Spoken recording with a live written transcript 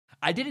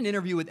I did an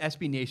interview with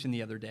SB Nation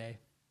the other day,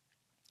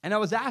 and I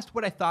was asked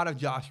what I thought of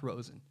Josh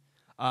Rosen.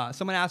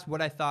 Someone asked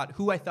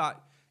who I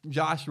thought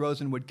Josh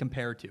Rosen would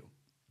compare to.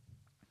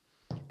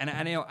 And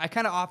I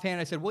kind of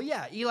offhand, I said, well,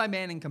 yeah, Eli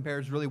Manning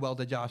compares really well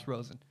to Josh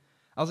Rosen.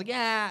 I was like,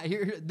 yeah,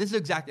 this is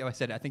exactly how I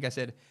said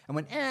it. I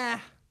went,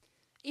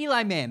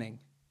 Eli Manning.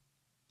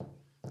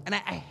 And I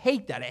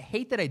hate that. I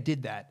hate that I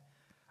did that.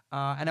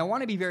 And I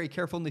want to be very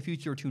careful in the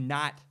future to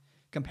not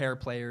compare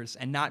players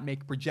and not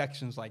make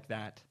projections like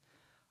that.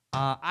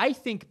 I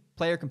think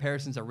player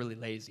comparisons are really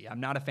lazy. I'm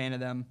not a fan of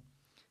them.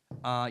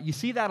 You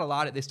see that a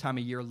lot at this time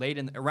of year,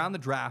 around the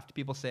draft.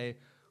 People say,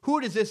 who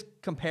does this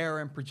compare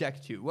and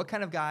project to? What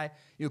kind of guy?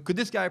 Could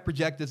this guy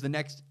project as the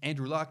next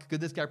Andrew Luck?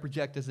 Could this guy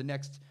project as the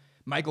next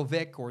Michael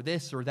Vick or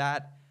this or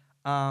that?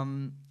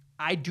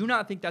 I do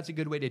not think that's a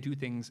good way to do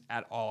things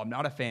at all. I'm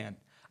not a fan.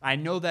 I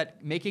know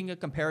that making a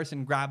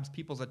comparison grabs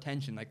people's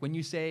attention. Like when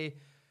you say,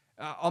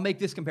 I'll make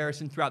this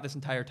comparison throughout this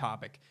entire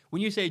topic.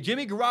 When you say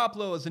Jimmy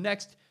Garoppolo is the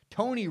next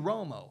Tony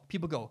Romo,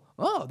 people go,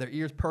 oh, their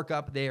ears perk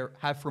up. They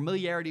have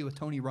familiarity with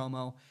Tony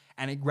Romo,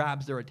 and it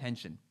grabs their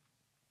attention.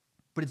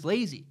 But it's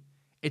lazy.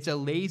 It's a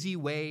lazy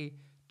way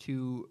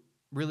to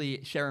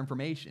really share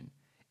information.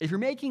 If you're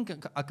making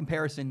a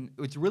comparison,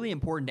 it's really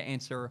important to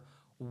answer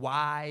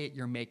why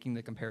you're making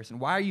the comparison.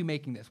 Why are you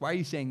making this? Why are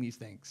you saying these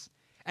things?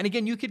 And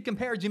again, you could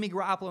compare Jimmy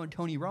Garoppolo and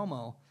Tony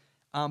Romo,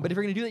 but if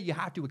you're going to do that, you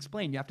have to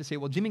explain. You have to say,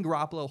 well, Jimmy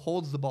Garoppolo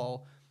holds the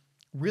ball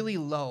really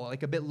low,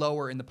 like a bit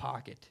lower in the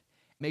pocket.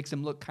 It makes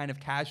him look kind of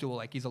casual,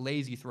 like he's a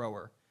lazy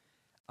thrower.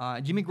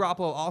 Jimmy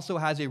Garoppolo also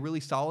has a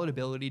really solid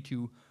ability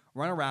to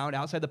run around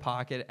outside the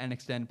pocket and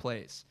extend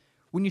plays.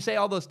 When you say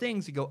all those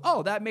things, you go,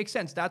 oh, that makes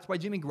sense. That's why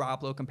Jimmy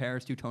Garoppolo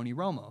compares to Tony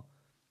Romo.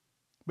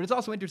 But it's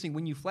also interesting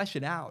when you flesh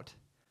it out,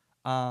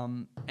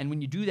 and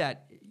when you do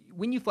that,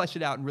 when you flesh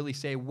it out and really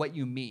say what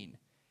you mean,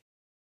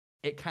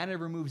 it kind of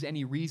removes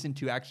any reason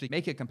to actually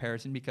make a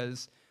comparison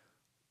because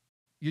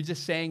you're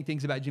just saying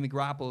things about Jimmy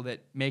Garoppolo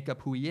that make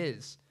up who he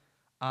is.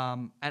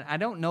 And I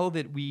don't know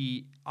that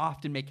we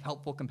often make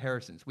helpful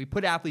comparisons. We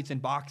put athletes in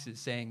boxes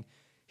saying,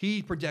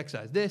 he projects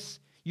as this,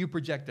 you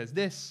project as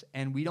this,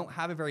 and we don't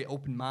have a very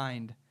open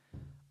mind.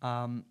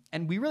 And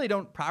we really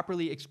don't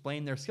properly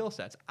explain their skill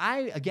sets.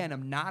 I, again,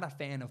 am not a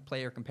fan of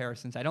player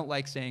comparisons. I don't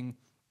like saying,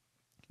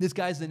 this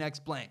guy's the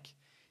next blank.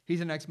 He's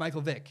the next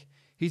Michael Vick.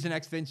 He's the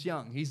next Vince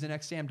Young. He's the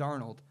next Sam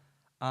Darnold.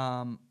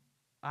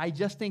 I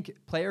just think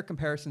player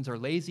comparisons are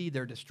lazy.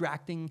 They're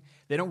distracting.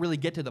 They don't really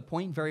get to the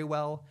point very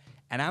well.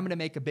 And I'm going to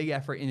make a big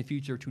effort in the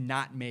future to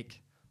not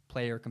make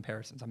player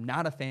comparisons. I'm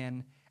not a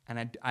fan.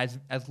 And as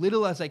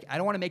little as I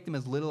don't want to make them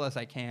as little as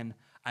I can.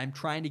 I'm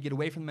trying to get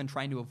away from them and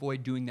trying to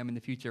avoid doing them in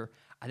the future.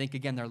 I think,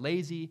 again, they're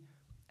lazy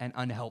and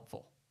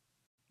unhelpful.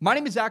 My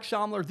name is Zach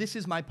Schaumler. This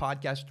is my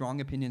podcast, Strong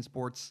Opinion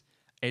Sports.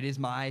 It is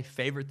my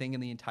favorite thing in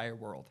the entire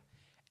world.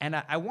 And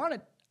I want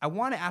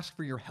to ask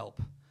for your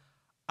help.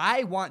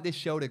 I want this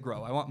show to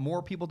grow. I want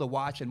more people to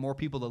watch and more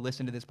people to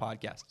listen to this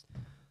podcast.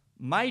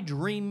 My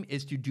dream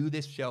is to do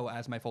this show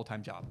as my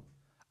full-time job.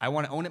 I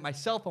want to own it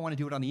myself. I want to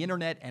do it on the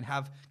internet and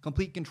have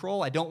complete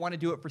control. I don't want to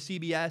do it for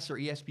CBS or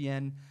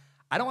ESPN.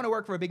 I don't want to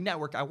work for a big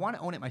network. I want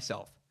to own it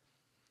myself.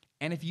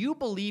 And if you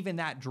believe in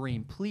that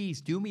dream,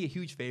 please do me a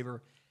huge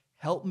favor.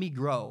 Help me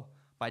grow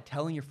by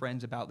telling your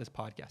friends about this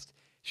podcast.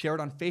 Share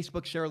it on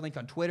Facebook, share a link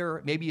on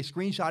Twitter. Maybe you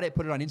screenshot it,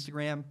 put it on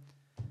Instagram.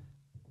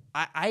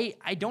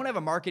 I don't have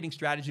a marketing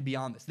strategy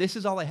beyond this. This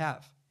is all I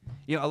have.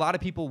 A lot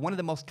of people, one of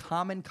the most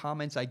common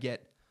comments I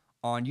get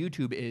on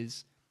YouTube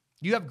is,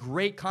 you have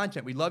great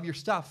content. We love your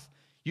stuff.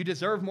 You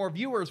deserve more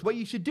viewers. What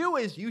you should do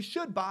is you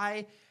should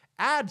buy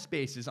ad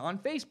spaces on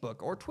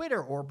Facebook or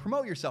Twitter or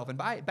promote yourself and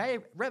buy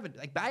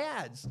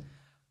ads.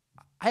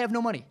 I have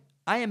no money.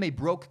 I am a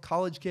broke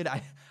college kid.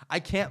 I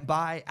can't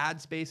buy ad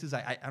spaces.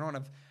 I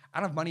don't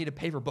have money to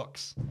pay for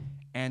books.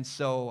 And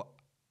so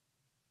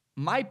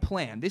my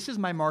plan, this is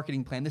my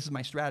marketing plan, this is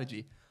my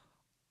strategy.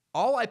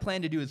 All I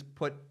plan to do is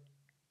put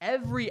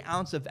every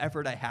ounce of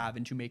effort I have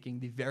into making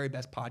the very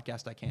best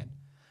podcast I can.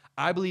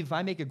 I believe if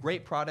I make a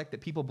great product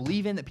that people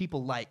believe in, that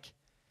people like,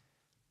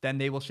 then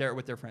they will share it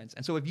with their friends.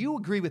 And so if you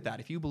agree with that,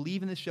 if you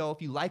believe in the show,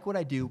 if you like what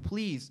I do,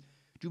 please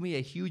do me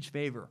a huge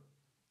favor.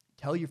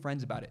 Tell your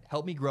friends about it.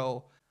 Help me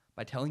grow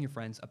by telling your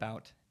friends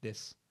about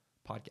this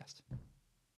podcast.